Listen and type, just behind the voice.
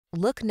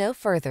Look no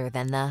further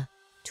than the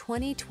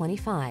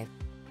 2025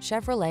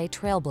 Chevrolet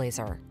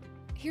Trailblazer.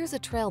 Here's a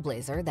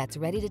Trailblazer that's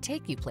ready to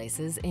take you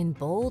places in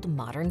bold,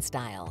 modern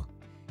style.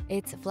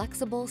 Its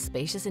flexible,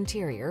 spacious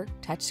interior,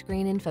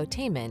 touchscreen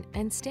infotainment,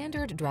 and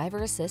standard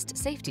driver assist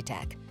safety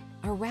tech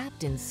are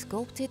wrapped in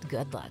sculpted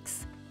good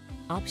looks.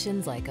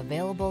 Options like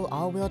available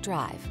all-wheel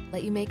drive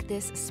let you make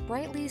this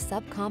sprightly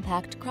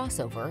subcompact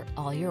crossover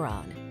all your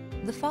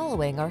own. The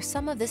following are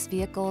some of this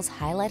vehicle's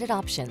highlighted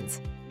options: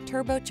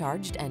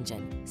 turbocharged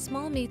engine,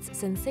 small meets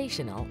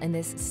sensational in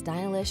this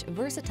stylish,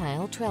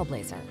 versatile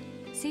Trailblazer.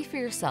 See for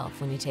yourself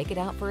when you take it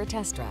out for a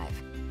test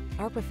drive.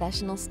 Our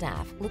professional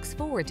staff looks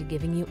forward to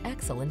giving you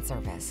excellent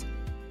service.